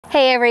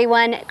Hey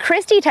everyone,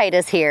 Kristy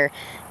Titus here.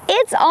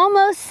 It's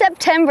almost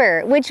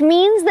September, which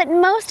means that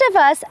most of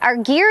us are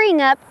gearing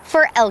up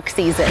for elk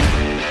season.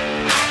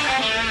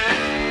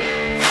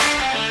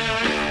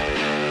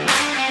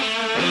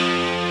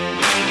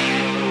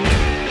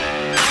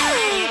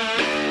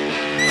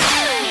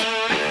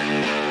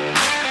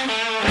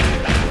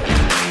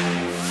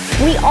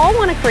 We all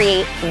want to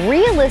create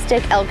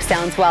realistic elk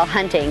sounds while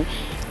hunting,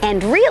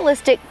 and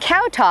realistic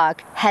cow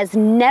talk has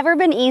never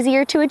been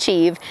easier to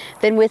achieve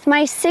than with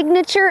my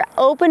signature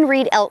open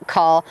reed elk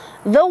call,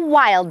 the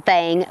Wild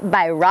Thang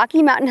by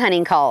Rocky Mountain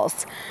Hunting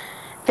Calls.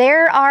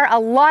 There are a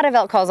lot of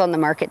elk calls on the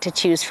market to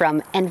choose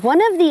from, and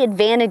one of the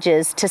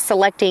advantages to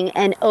selecting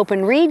an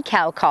open reed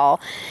cow call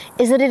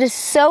is that it is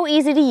so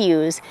easy to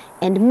use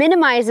and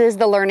minimizes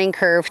the learning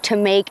curve to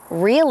make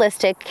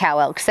realistic cow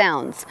elk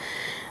sounds.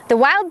 The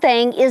Wild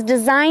Thang is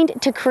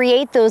designed to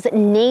create those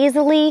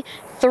nasally,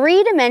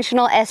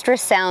 three-dimensional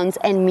estrus sounds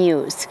and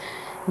mews.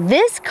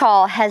 This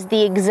call has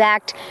the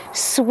exact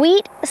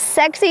sweet,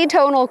 sexy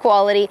tonal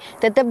quality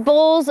that the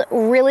bulls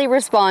really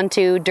respond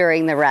to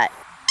during the rut.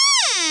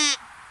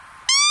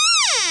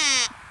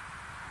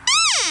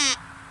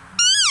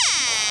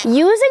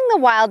 Using the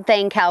Wild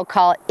Thang cow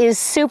call is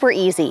super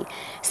easy.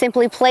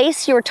 Simply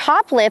place your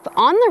top lip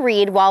on the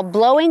reed while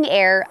blowing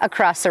air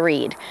across the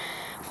reed.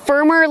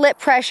 Firmer lip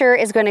pressure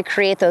is going to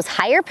create those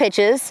higher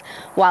pitches,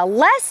 while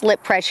less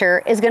lip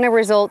pressure is going to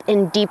result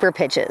in deeper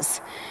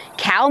pitches.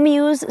 Cow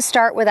mews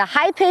start with a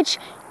high pitch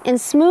and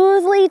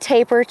smoothly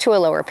taper to a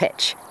lower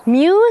pitch.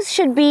 Mews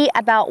should be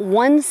about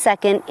 1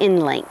 second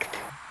in length.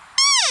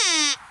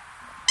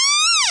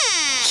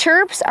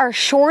 Chirps are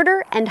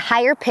shorter and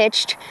higher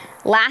pitched,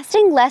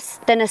 lasting less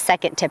than a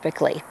second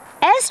typically.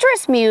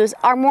 Estrus mews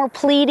are more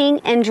pleading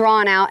and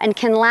drawn out and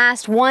can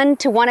last 1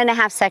 to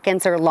 1.5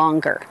 seconds or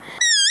longer.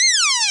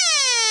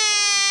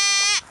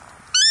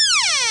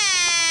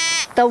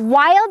 The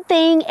Wild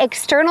Thang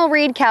external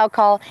reed cow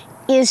call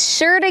is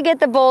sure to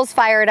get the bulls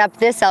fired up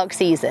this elk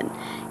season.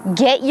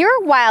 Get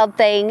your Wild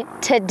Thang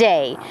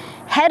today.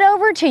 Head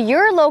over to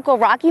your local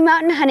Rocky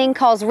Mountain Hunting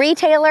Calls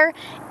retailer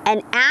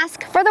and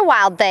ask for the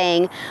Wild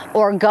Thang,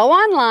 or go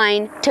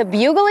online to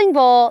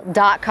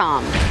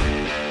buglingbull.com.